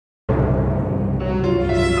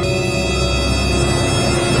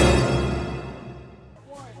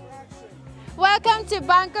to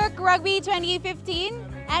Bangkok Rugby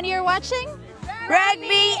 2015 and you're watching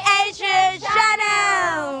Rugby Asia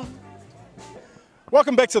Channel!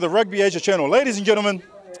 Welcome back to the Rugby Asia Channel. Ladies and gentlemen,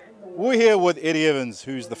 we're here with Eddie Evans,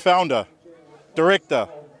 who's the founder, director,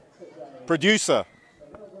 producer.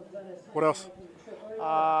 What else?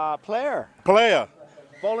 Player. Player.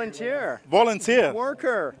 Volunteer. Volunteer.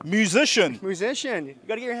 Worker. Musician. Musician. You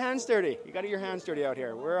got to get your hands dirty. You got to get your hands dirty out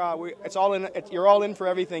here. It's all in. You're all in for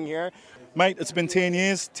everything here. Mate, it's been 10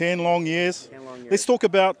 years, 10 long years. 10 long years. Let's talk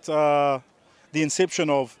about the inception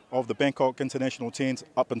of the Bangkok International Teams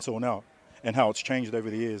up until now and how it's changed over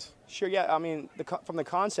the years. Sure, yeah. I mean, from the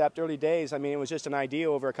concept, early days, I mean, it was just an idea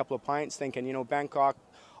over a couple of pints thinking, you know, Bangkok,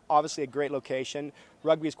 obviously a great location.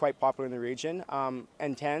 Rugby is quite popular in the region.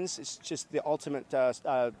 And tens, it's just the ultimate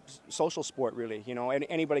social sport, really. You know,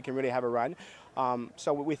 anybody can really have a run.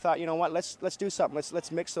 So we thought, you know what, let's do something.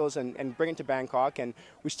 Let's mix those and bring it to Bangkok. And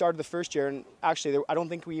we started the first year, and actually, I don't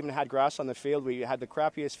think we even had grass on the field. We had the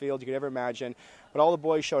crappiest field you could ever imagine. But all the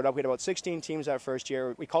boys showed up. We had about 16 teams that first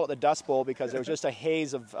year. We call it the Dust Bowl because there was just a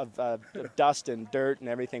haze of dust and dirt and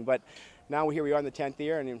everything. But now here we are in the 10th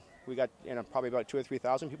year, and we got probably about 2,000 or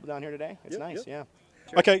 3,000 people down here today. It's nice, yeah.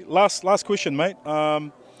 Sure. Okay, last question, mate.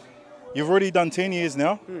 You've already done 10 years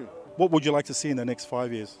now. What would you like to see in the next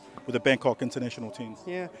 5 years with the Bangkok International Teams?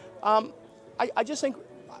 Yeah, I just think,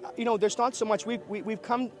 you know, there's not so much. We've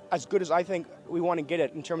come as good as I think we want to get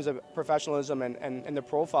it in terms of professionalism and the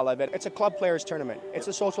profile of it. It's a club players tournament. It's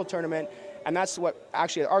a social tournament, and that's what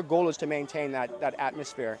actually our goal is, to maintain that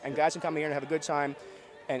atmosphere. And guys can come here and have a good time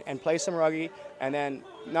and play some rugby, and then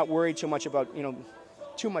not worry too much about, you know,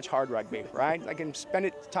 too much hard rugby, right? They can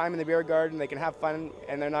spend time in the beer garden, they can have fun,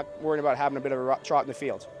 and they're not worried about having a bit of a trot in the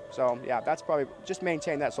field. So yeah, that's probably just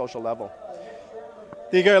maintain that social level.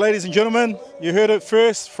 There you go, ladies and gentlemen. You heard it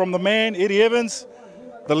first from the man, Eddie Evans,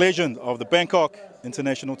 the legend of the Bangkok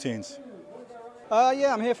International Teams.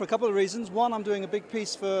 Yeah, I'm here for a couple of reasons. One, I'm doing a big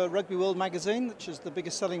piece for Rugby World magazine, which is the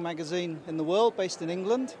biggest selling magazine in the world, based in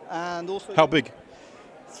England. And also, how big?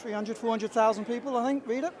 300, 400,000 people, I think,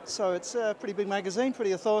 read it. So it's a pretty big magazine,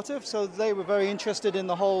 pretty authoritative. So they were very interested in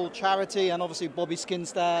the whole charity, and obviously Bobby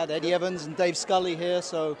Skinstad, Eddie Evans and Dave Scully here.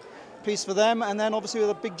 So piece for them. And then obviously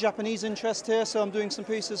with a big Japanese interest here. So I'm doing some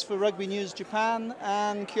pieces for Rugby News Japan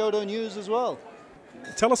and Kyoto News as well.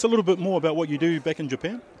 Tell us a little bit more about what you do back in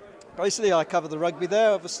Japan. Basically, I cover the rugby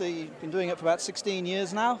there. Obviously, been doing it for about 16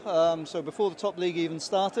 years now. So before the top league even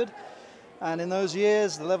started. And in those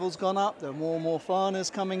years, the level's gone up. There are more and more foreigners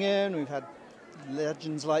coming in. We've had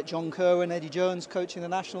legends like John Kerwin, Eddie Jones coaching the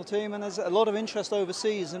national team. And there's a lot of interest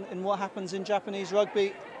overseas in what happens in Japanese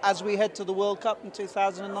rugby as we head to the World Cup in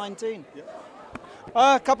 2019.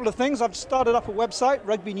 A couple of things. I've started up a website,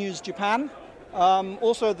 Rugby News Japan.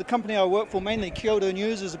 Also, the company I work for, mainly Kyoto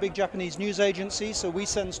News, is a big Japanese news agency. So we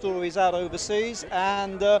send stories out overseas.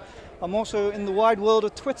 And I'm also in the wide world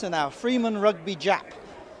of Twitter now, Freeman Rugby Jap,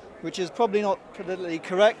 which is probably not politically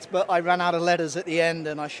correct, but I ran out of letters at the end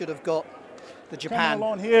and I should have got the Japan. Come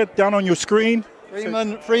along here, down on your screen.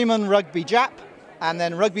 Freeman Rugby Jap, and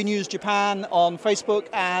then Rugby News Japan on Facebook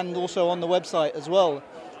and also on the website as well.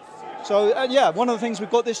 So yeah, one of the things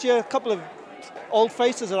we've got this year, a couple of old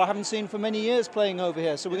faces that I haven't seen for many years playing over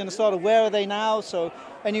here. So we're going to start a Where Are They Now? So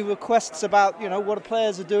any requests about, you know, what the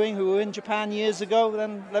players are doing who were in Japan years ago,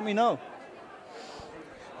 then let me know.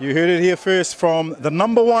 You heard it here first from the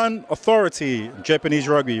 #1 authority in Japanese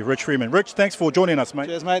rugby, Rich Freeman. Rich, thanks for joining us, mate.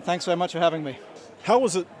 Cheers, mate. Thanks very much for having me. How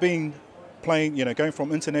was it being playing, you know, going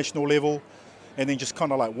from international level and then just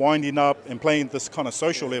kind of like winding up and playing this kind of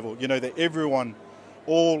social level, you know, that everyone,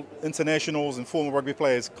 all internationals and former rugby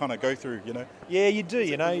players kind of go through, you know? Yeah, you do,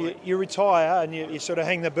 you know. You retire and you sort of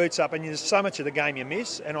hang the boots up, and there's so much of the game you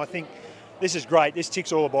miss, and I think this is great. This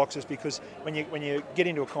ticks all the boxes, because when you get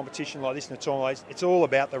into a competition like this in the tournament, it's all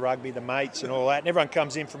about the rugby, the mates and all that. And everyone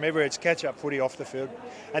comes in from everywhere. It's catch-up footy off the field.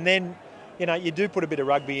 And then, you know, you do put a bit of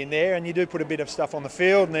rugby in there, and you do put a bit of stuff on the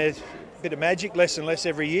field, and there's a bit of magic, less and less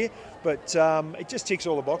every year. But it just ticks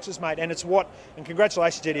all the boxes, mate. And it's and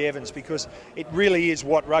congratulations, Eddie Evans, because it really is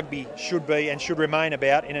what rugby should be and should remain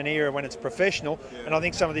about in an era when it's professional. Yeah. And I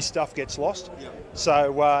think some of this stuff gets lost. Yeah.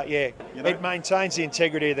 So, yeah, you know, it maintains the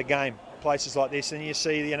integrity of the game. Places like this, and you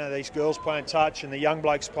see, you know, these girls playing touch and the young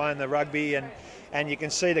blokes playing the rugby, and you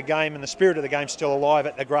can see the game and the spirit of the game still alive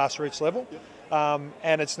at the grassroots level.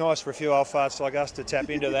 And it's nice for a few old farts like us to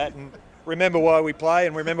tap into that and remember why we play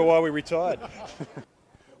and remember why we retired.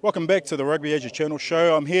 Welcome back to the Rugby Asia Channel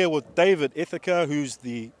show. I'm here with David Ethica, who's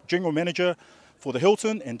the General Manager for the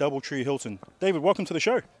Hilton and Doubletree Hilton. David, welcome to the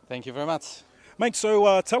show. Thank you very much. Mate,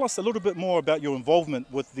 so tell us a little bit more about your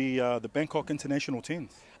involvement with the Bangkok International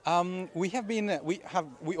Teams.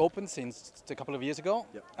 We opened since a couple of years ago,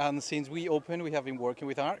 Yep. and since we opened, we have been working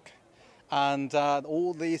with ARC, and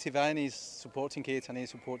all this event is supporting kids and is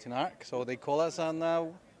supporting ARC. So they call us, and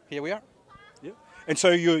here we are. Yeah. And so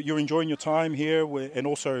you're enjoying your time here and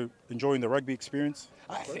also enjoying the rugby experience?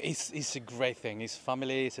 It's a great thing. It's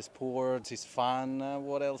family, it's sports, it's fun.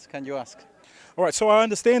 What else can you ask? All right, so I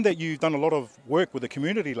understand that you've done a lot of work with the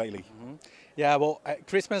community lately. Mm-hmm. Yeah, well, at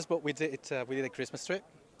Christmas, but we did a Christmas trip.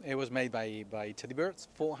 It was made by teddy bears,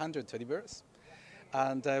 400 teddy bears.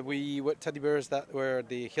 And we were teddy bears that were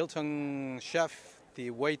the Hilton chef,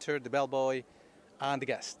 the waiter, the bellboy, and the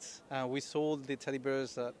guests. We sold the teddy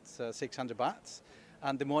bears at 600 bahts,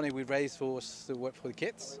 and the money we raised was to work for the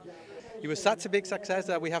kids. It was such a big success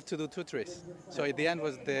that we have to do 2 trips. So at the end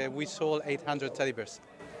we sold 800 teddy bears.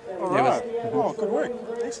 All right. Oh, good work.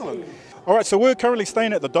 Excellent. All right, so we're currently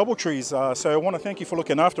staying at the Doubletrees, so I want to thank you for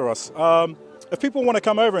looking after us. If people want to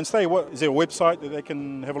come over and stay, is there a website that they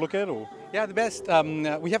can have a look at? Or? Yeah, the best.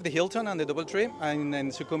 We have the Hilton and the Doubletree in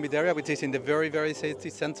Sukhumvit area, which is in the very, very city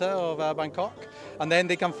center of Bangkok. And then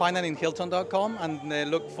they can find it in Hilton.com and they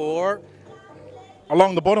look for...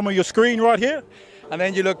 Along the bottom of your screen right here? And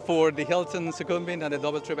then you look for the Hilton Sukhumvit and the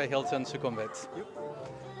Doubletree by Hilton Sukhumvit. Yep.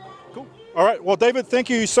 Cool. All right. Well, David, thank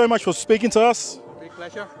you so much for speaking to us. Big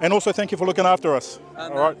pleasure. And also thank you for looking after us.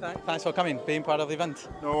 And, all right. Thanks for coming, being part of the event.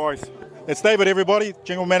 No worries. It's David, everybody,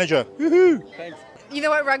 General Manager. Woohoo! Thanks. You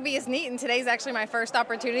know what, rugby is neat, and today's actually my first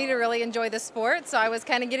opportunity to really enjoy the sport, so I was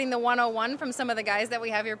kind of getting the 101 from some of the guys that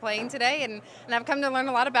we have here playing today, and I've come to learn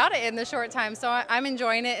a lot about it in the short time, so I'm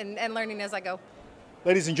enjoying it and learning as I go.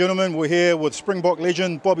 Ladies and gentlemen, we're here with Springbok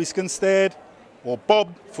legend Bobby Skinstad, or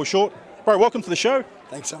Bob for short. Bro, welcome to the show.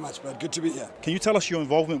 Thanks so much, bud. Good to be here. Can you tell us your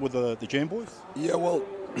involvement with the Jam Boys? Yeah, well,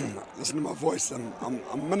 listen to my voice.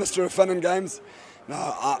 I'm Minister of Fun and Games.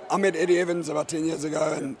 Now, I met Eddie Evans about 10 years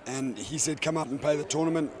ago, and he said, come out and play the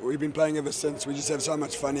tournament. We've been playing ever since. We just have so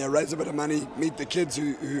much fun here. Raise a bit of money, meet the kids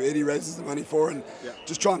who Eddie raises the money for, and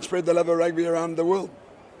just try and spread the love of rugby around the world.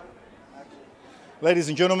 Ladies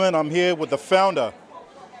and gentlemen, I'm here with the founder,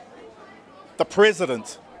 the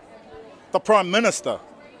president, the prime minister,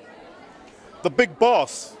 the big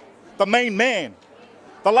boss, the main man,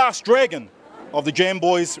 the last dragon of the Jam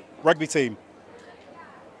Boys rugby team.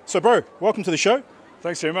 So, bro, welcome to the show.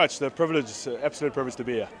 Thanks very much. The privilege, absolute privilege to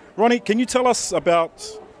be here. Ronnie, can you tell us about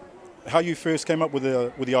how you first came up with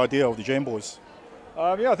the idea of the Jam Boys?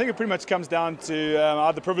 Yeah, I think it pretty much comes down to I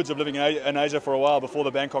had the privilege of living in Asia for a while before the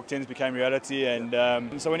Bangkok 10s became reality,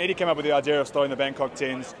 and so when Eddie came up with the idea of starting the Bangkok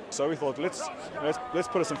 10s, so we thought let's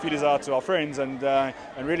put some feeders out to our friends and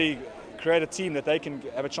really create a team that they can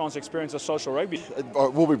have a chance to experience a social rugby. It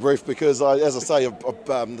will be brief because, as I say,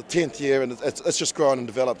 the 10th year and it's just grown and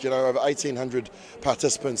developed. You know, over 1,800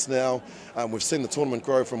 participants now. We've seen the tournament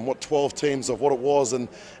grow from 12 teams of what it was, and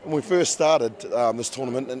when we first started this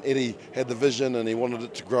tournament, and Eddie had the vision and he wanted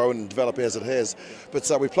it to grow and develop as it has. But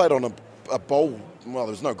we played on a bowl. Well,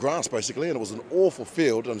 there was no grass basically, and it was an awful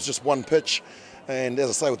field, and it was just one pitch. And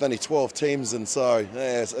as I say, with only 12 teams, and so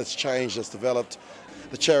yeah, it's changed, it's developed.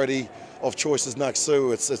 The charity of choice is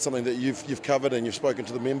Naksu. It's something that you've covered and you've spoken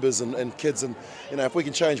to the members and kids, and you know, if we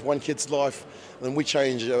can change one kid's life, then we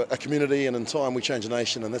change a community, and in time we change a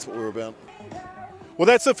nation, and that's what we're about. Well,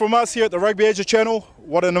 that's it from us here at the Rugby Asia channel.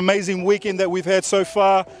 What an amazing weekend that we've had so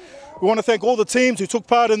far. We want to thank all the teams who took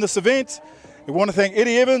part in this event. We want to thank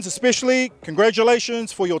Eddie Evans especially.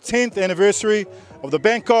 Congratulations for your 10th anniversary of the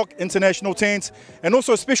Bangkok International 10s, and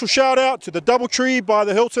also a special shout out to the Doubletree by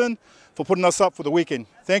the Hilton for putting us up for the weekend.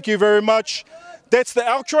 Thank you very much. That's the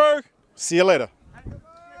outro. See you later.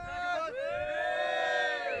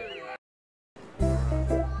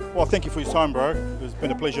 Well, thank you for your time, bro. It's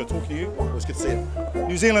been a pleasure talking to you. It was good to see you.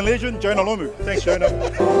 New Zealand legend, Jonah Lomu. Thanks, Jonah.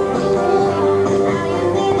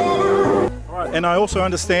 All right, and I also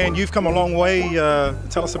understand you've come a long way.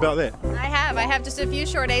 Tell us about that. I have just a few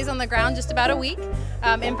short days on the ground, just about a week,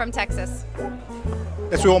 in from Texas.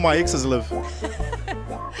 That's where all my exes live.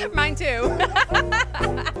 Mine too.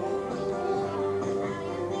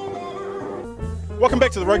 Welcome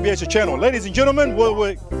back to the Rugby Asia channel. Ladies and gentlemen,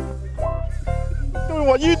 we're doing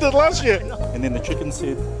what you did last year. And then the chicken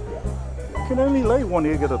said, you can only lay one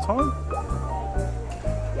egg at a time.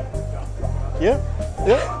 Yeah?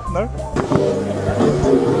 Yeah? No?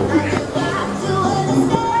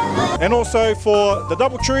 And also for the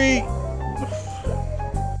Doubletree.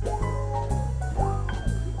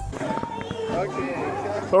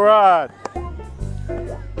 All right.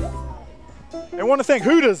 I want to thank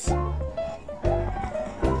Hooters.